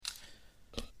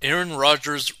Aaron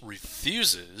Rodgers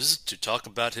refuses to talk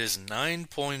about his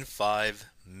 $9.5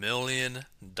 million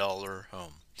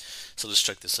home. So let's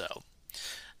check this out.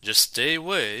 Just stay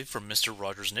away from Mr.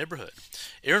 Rogers' neighborhood.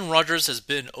 Aaron Rodgers has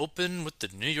been open with the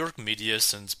New York media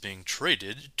since being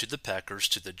traded to the Packers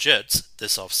to the Jets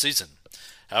this offseason.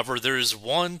 However, there is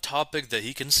one topic that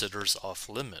he considers off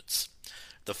limits.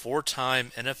 The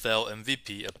four-time NFL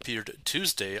MVP appeared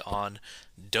Tuesday on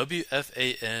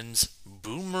WFAN's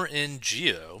Boomer and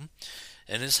Geo,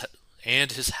 and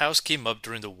his house came up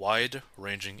during the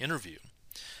wide-ranging interview.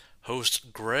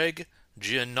 Host Greg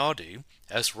Giannotti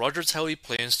asked Rogers how he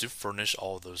plans to furnish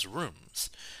all those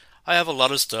rooms. "I have a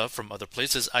lot of stuff from other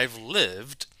places I've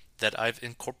lived that I've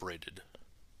incorporated,"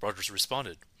 Rogers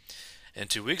responded. And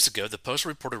 2 weeks ago, the Post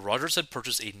reported Rogers had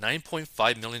purchased a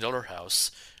 $9.5 million house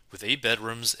with 8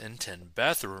 bedrooms and 10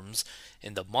 bathrooms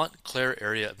in the Montclair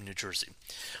area of New Jersey.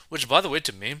 Which, by the way,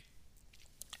 to me,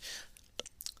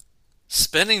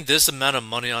 spending this amount of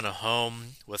money on a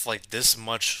home with like this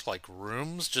much like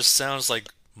rooms just sounds like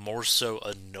more so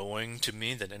annoying to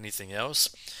me than anything else.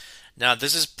 Now,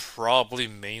 this is probably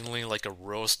mainly like a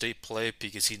real estate play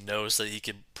because he knows that he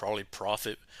could probably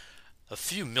profit a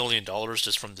few $1 million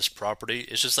just from this property.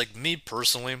 It's just like me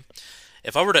personally,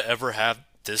 if I were to ever have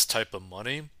this type of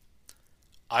money,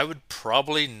 I would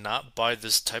probably not buy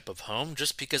this type of home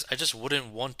just because I just wouldn't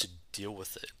want to deal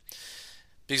with it.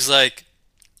 Because like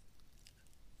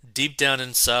deep down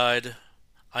inside,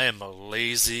 I am a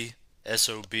lazy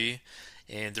SOB,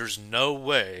 and there's no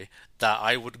way that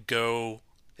I would go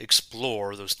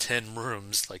explore those 10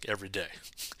 rooms like every day.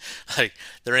 Like,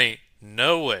 there ain't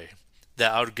no way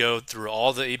that I would go through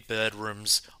all the 8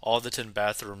 bedrooms, all the 10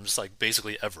 bathrooms, like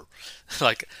basically ever.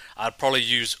 Like, I'd probably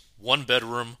use 1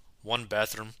 bedroom, 1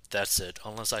 bathroom, that's it,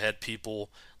 unless I had people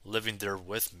living there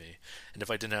with me. And if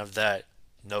I didn't have that,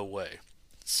 no way.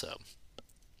 So,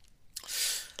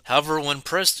 however, when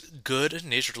pressed good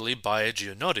naturedly by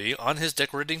Giannotti on his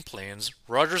decorating plans,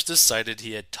 Rogers decided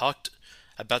he had talked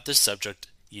about this subject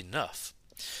enough.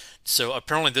 So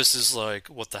apparently this is like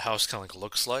what the house kind of like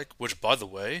looks like, which by the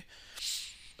way,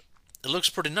 it looks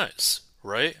pretty nice,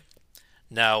 right?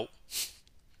 Now,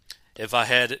 if I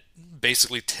had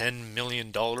basically $10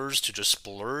 million to just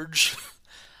splurge,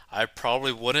 I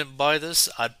probably wouldn't buy this.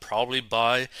 I'd probably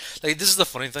buy, like, this is the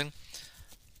funny thing.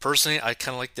 Personally, I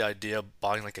kind of like the idea of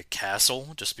buying like a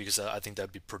castle just because I think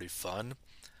that'd be pretty fun.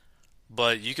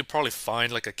 But you could probably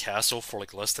find like a castle for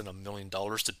like less than $1 million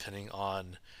depending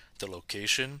on the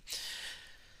location.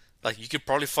 Like you could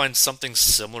probably find something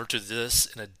similar to this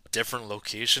in a different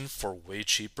location for way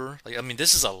cheaper. Like I mean,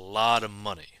 this is a lot of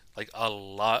money. Like a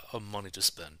lot of money to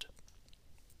spend.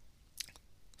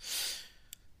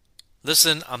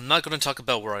 "Listen, I'm not going to talk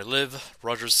about where I live,"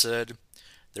 Rogers said.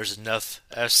 "There's enough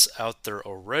S out there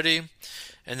already."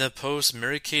 And the Post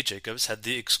Mary Kay Jacobs had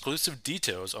the exclusive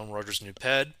details on Rogers' new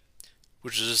pad,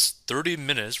 which is 30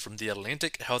 minutes from the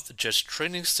Atlantic Health Jets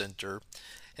Training Center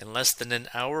and less than an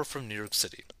hour from New York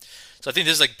City. So I think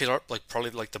this is like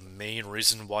probably like the main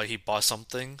reason why he bought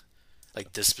something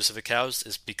like this specific house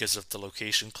is because of the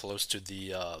location close to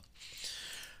the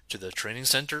training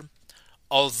center.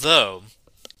 Although,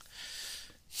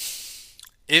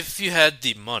 if you had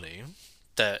the money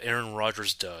that Aaron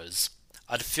Rodgers does,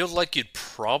 I'd feel like you'd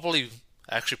probably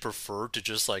actually prefer to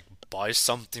just like buy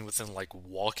something within like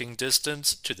walking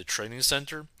distance to the training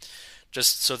center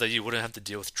just so that you wouldn't have to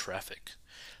deal with traffic.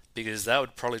 Because that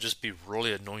would probably just be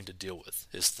really annoying to deal with,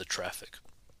 is the traffic.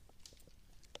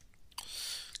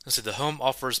 Let's see, the home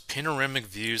offers panoramic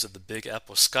views of the Big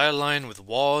Apple skyline with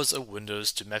walls of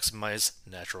windows to maximize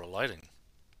natural lighting.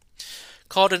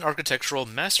 Called an architectural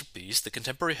masterpiece, the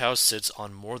contemporary house sits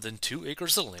on more than 2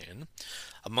 acres of land.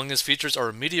 Among its features are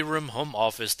a media room, home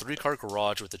office, three-car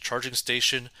garage with a charging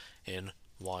station, and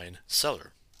wine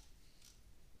cellar.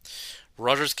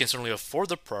 Rodgers can certainly afford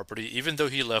the property, even though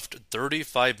he left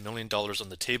 $35 million on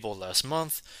the table last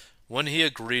month when he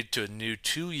agreed to a new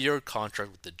 2-year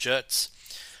contract with the Jets.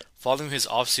 Following his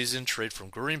offseason trade from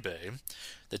Green Bay,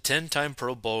 the 10-time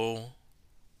Pro Bowl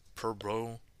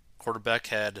quarterback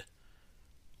had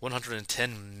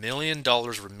 $110 million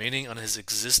remaining on his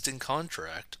existing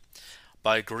contract.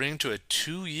 By agreeing to a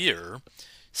 2-year,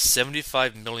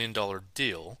 $75 million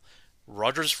deal,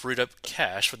 Rodgers freed up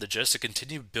cash for the Jets to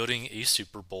continue building a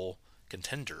Super Bowl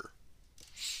contender.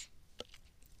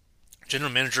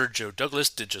 General Manager Joe Douglas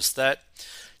did just that,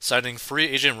 signing free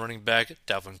agent running back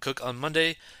Dalvin Cook on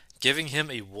Monday, giving him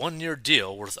a 1-year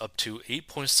deal worth up to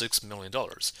 $8.6 million,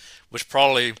 which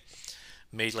probably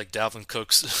made like Dalvin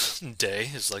Cook's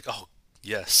day. Is like, oh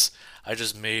yes, I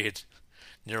just made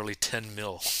nearly 10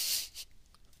 mil.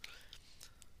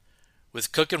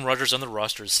 With Cook and Rodgers on the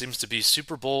roster, it seems to be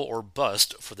Super Bowl or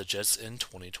bust for the Jets in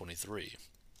 2023.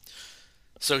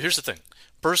 So here's the thing.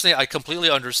 Personally, I completely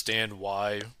understand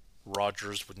why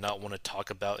Rodgers would not want to talk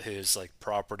about his like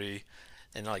property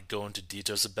and like go into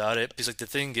details about it because like the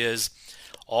thing is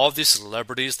all of these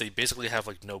celebrities they basically have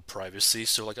like no privacy,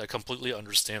 so like I completely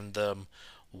understand them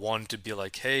wanting to be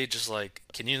like, hey, just like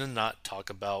can you not talk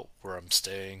about where I'm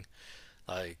staying?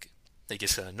 Like it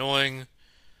gets kind of annoying,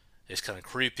 it's kind of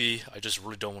creepy. I just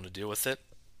really don't want to deal with it.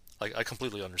 Like I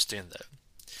completely understand that.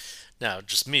 Now,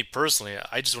 just me personally,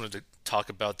 I just wanted to talk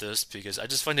about this because I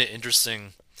just find it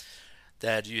interesting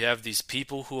that you have these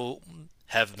people who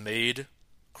have made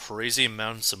crazy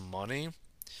amounts of money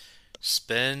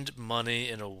spend money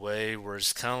in a way where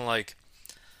it's kind of like,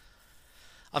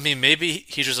 I mean, maybe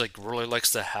he just like really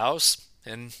likes the house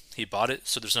and he bought it,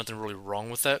 so there's nothing really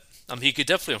wrong with that. I mean, he could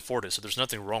definitely afford it, so there's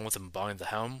nothing wrong with him buying the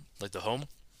home, like the home.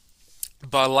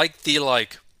 But I like the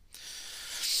like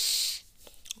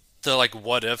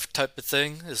what if type of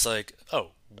thing. Is like, oh,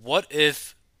 what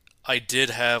if I did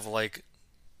have like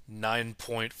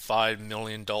 $9.5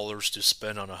 million to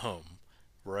spend on a home,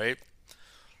 right?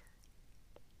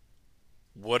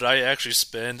 Would I actually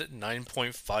spend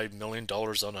 $9.5 million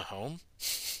on a home?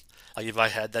 Like if I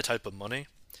had that type of money?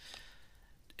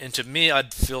 And to me,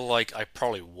 I'd feel like I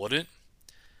probably wouldn't.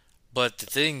 But the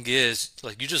thing is,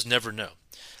 like you just never know.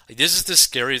 Like this is the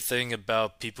scary thing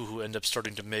about people who end up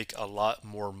starting to make a lot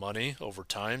more money over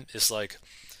time. Is like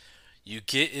you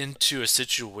get into a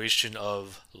situation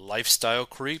of lifestyle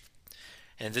creep,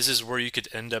 and this is where you could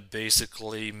end up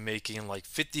basically making like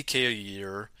 50K a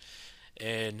year,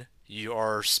 and you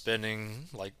are spending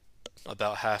like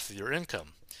about half of your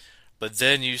income. But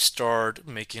then you start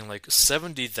making like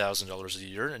 $70,000 a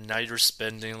year, and now you're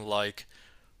spending like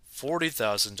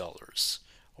 $40,000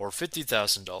 or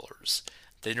 $50,000.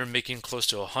 Then you're making close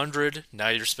to 100. Now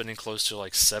you're spending close to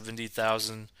like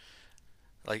 70,000.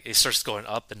 Like it starts going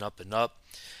up and up and up.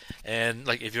 And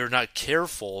like if you're not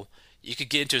careful, you could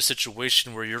get into a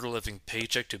situation where you're living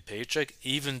paycheck to paycheck,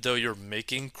 even though you're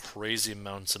making crazy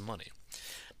amounts of money.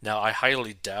 Now I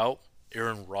highly doubt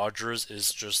Aaron Rodgers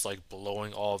is just like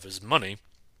blowing all of his money,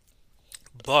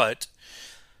 but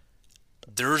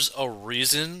there's a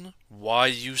reason why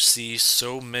you see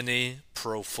so many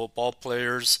pro football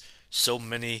players, so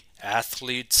many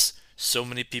athletes, so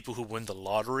many people who win the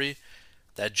lottery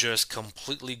that just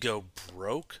completely go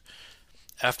broke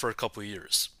after a couple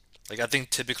years. Like I think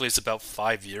typically it's about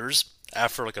 5 years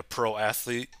after like a pro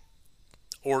athlete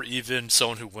or even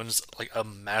someone who wins like a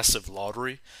massive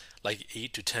lottery, like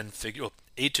 8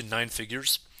 to 9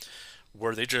 figures,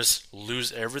 where they just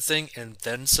lose everything and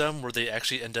then some, where they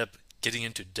actually end up getting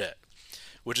into debt,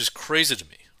 which is crazy to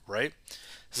me, right?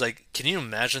 It's like, can you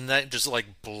imagine that just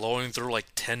like blowing through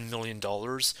like $10 million,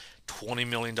 $20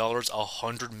 million,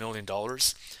 $100 million?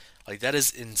 Like that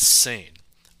is insane.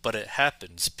 But it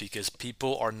happens because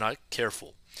people are not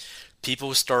careful.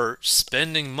 People start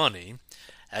spending money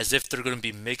as if they're going to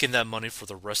be making that money for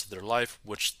the rest of their life,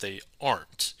 which they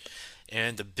aren't.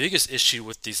 And the biggest issue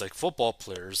with these like football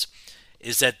players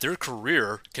is that their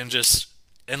career can just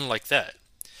end like that.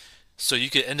 So you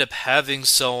could end up having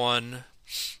someone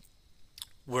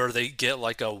where they get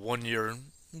like a 1 year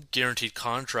guaranteed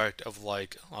contract of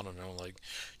like, I don't know, like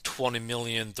 20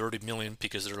 million, 30 million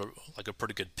because they're like a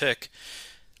pretty good pick.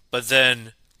 But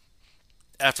then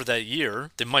after that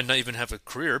year, they might not even have a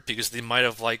career because they might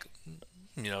have like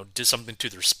did something to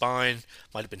their spine,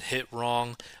 might have been hit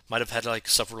wrong, might have had like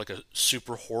suffer like a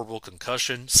super horrible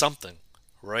concussion, something,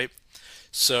 right?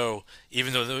 So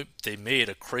even though they made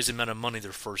a crazy amount of money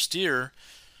their first year,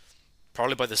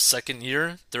 probably by the second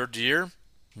year, third year,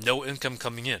 no income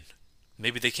coming in.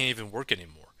 Maybe they can't even work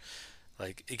anymore.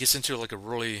 Like it gets into like a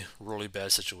really, really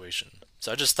bad situation.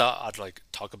 So I just thought I'd like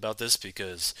talk about this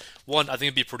because one, I think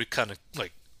it'd be pretty kind of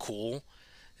like cool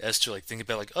as to like think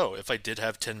about like, oh, if I did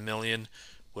have 10 million,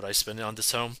 would I spend it on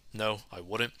this home? No, I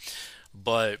wouldn't.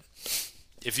 But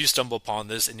if you stumble upon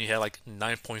this and you had like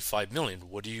 9.5 million,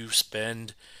 would you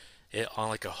spend it on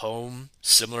like a home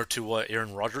similar to what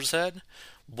Aaron Rodgers had?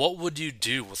 What would you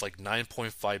do with like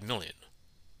 9.5 million?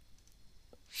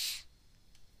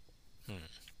 Hmm.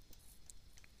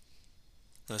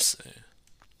 Let's see.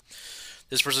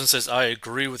 This person says, I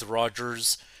agree with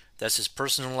Rodgers. That's his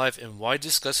personal life, and why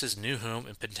discuss his new home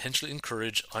and potentially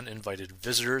encourage uninvited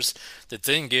visitors? The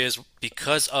thing is,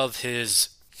 because of his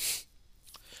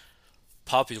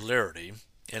popularity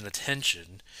and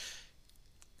attention,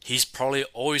 he's probably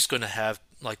always going to have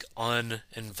like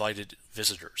uninvited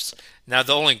visitors. Now,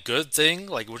 the only good thing,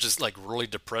 like which is like really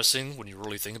depressing when you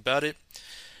really think about it,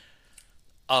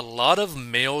 a lot of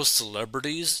male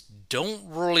celebrities don't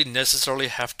really necessarily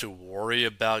have to worry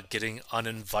about getting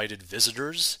uninvited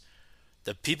visitors.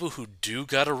 The people who do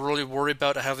gotta really worry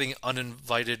about having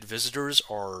uninvited visitors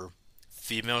are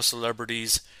female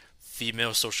celebrities,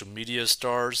 female social media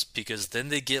stars, because then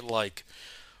they get like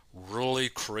really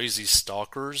crazy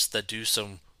stalkers that do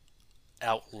some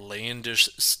outlandish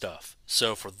stuff.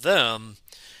 So for them,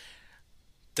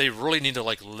 they really need to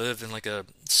like live in like a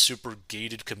super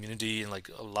gated community and like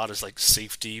a lot of like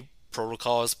safety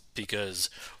protocols because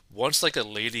once like a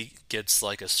lady gets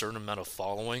like a certain amount of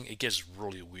following, it gets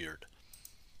really weird.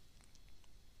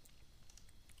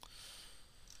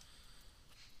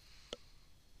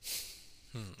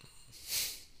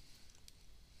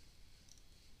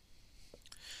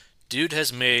 Dude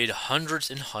has made hundreds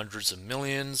and hundreds of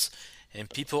millions, and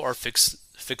people are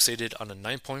fixated on a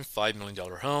 $9.5 million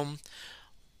home.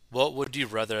 What would you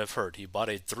rather have heard? He bought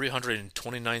a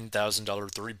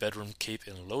 $329,000 three-bedroom cape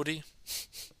in Lodi.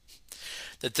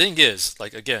 The thing is,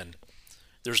 like, again,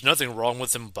 there's nothing wrong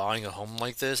with him buying a home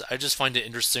like this. I just find it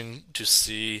interesting to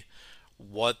see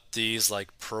what these,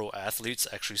 like, pro athletes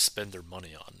actually spend their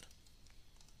money on.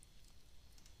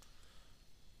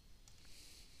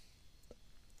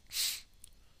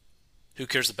 Who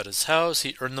cares about his house?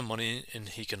 He earned the money and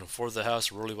he can afford the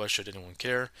house. Really, why should anyone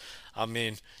care? I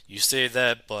mean, you say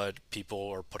that, but people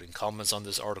are putting comments on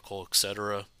this article,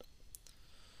 etc.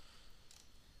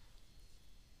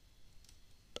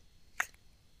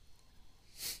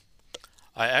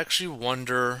 I actually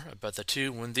wonder about that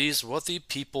too. When these wealthy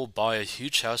people buy a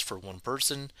huge house for one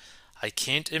person, I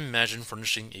can't imagine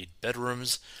furnishing 8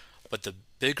 bedrooms, but the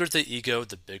bigger the ego,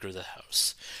 the bigger the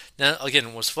house. Now,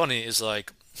 again, what's funny is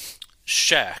like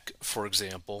Shaq, for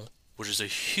example, which is a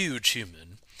huge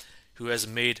human who has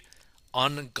made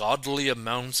ungodly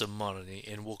amounts of money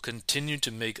and will continue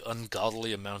to make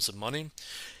ungodly amounts of money.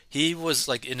 He was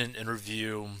like in an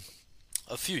interview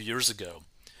a few years ago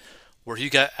where he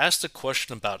got asked a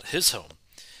question about his home.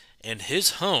 And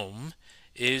his home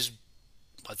is,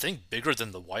 I think, bigger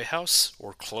than the White House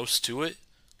or close to it.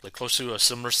 Like close to a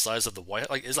similar size of the White House.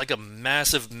 Like it's like a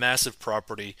massive, massive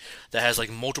property that has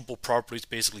like multiple properties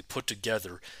basically put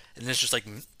together. And it's just like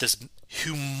this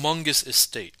humongous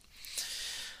estate.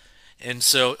 And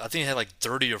so I think it had like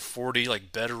 30 or 40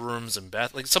 like bedrooms and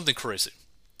bath, like something crazy.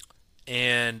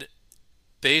 And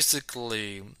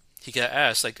basically he got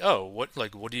asked like, "Oh, what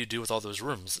do you do with all those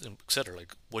rooms, etc.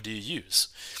 Like, what do you use?"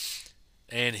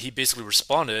 And he basically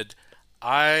responded,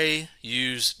 "I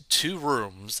use 2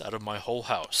 rooms out of my whole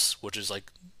house, which is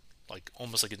like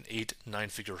almost like an 8 9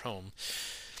 figure home,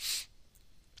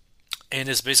 and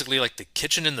it's basically like the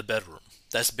kitchen and the bedroom."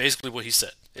 That's basically what he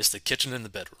said. It's the kitchen and the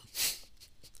bedroom.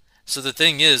 So the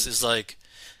thing is like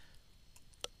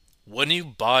when you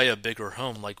buy a bigger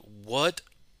home, like what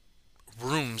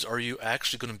rooms are you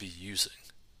actually going to be using?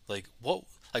 Like what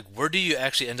like where do you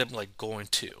actually end up like going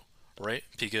to, right?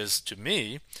 Because to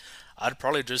me, I'd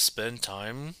probably just spend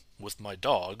time with my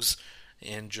dogs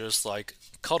and just like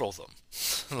cuddle them.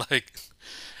 Like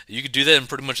you could do that in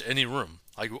pretty much any room.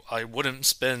 I wouldn't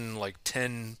spend like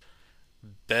 10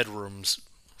 bedrooms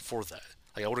for that.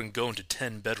 Like I wouldn't go into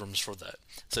 10 bedrooms for that.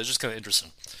 So it's just kind of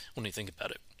interesting when you think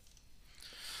about it.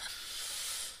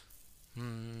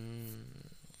 Hmm.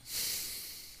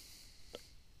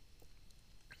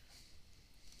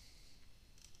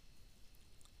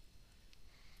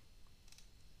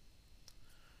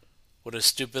 What a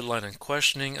stupid line of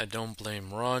questioning. I don't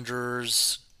blame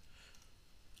Rodgers.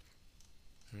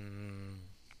 Hmm.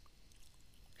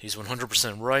 He's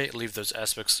 100% right. Leave those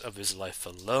aspects of his life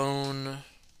alone.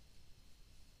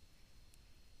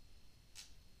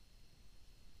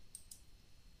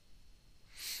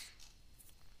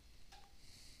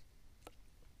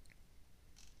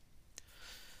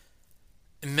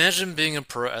 Imagine being a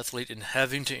pro athlete and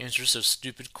having to answer such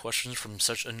stupid questions from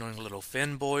such annoying little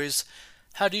fanboys.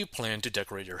 How do you plan to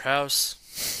decorate your house?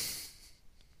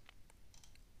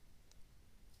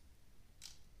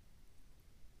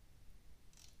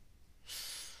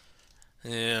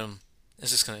 Yeah,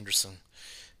 this is kind of interesting.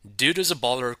 Dude is a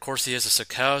baller. Of course, he has a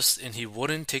sick house, and he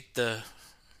wouldn't take the.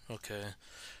 Okay.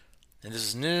 And this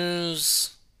is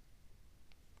news.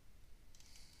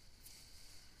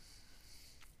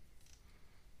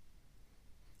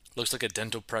 Looks like a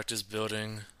dental practice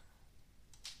building.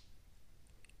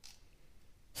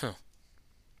 Huh.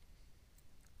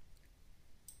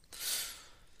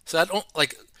 So I don't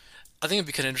like. I think it'd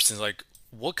be kind of interesting. Like,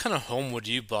 what kind of home would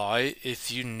you buy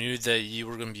if you knew that you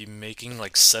were going to be making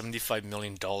like $75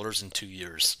 million in 2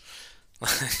 years?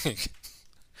 Like,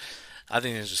 I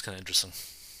think it's just kind of interesting.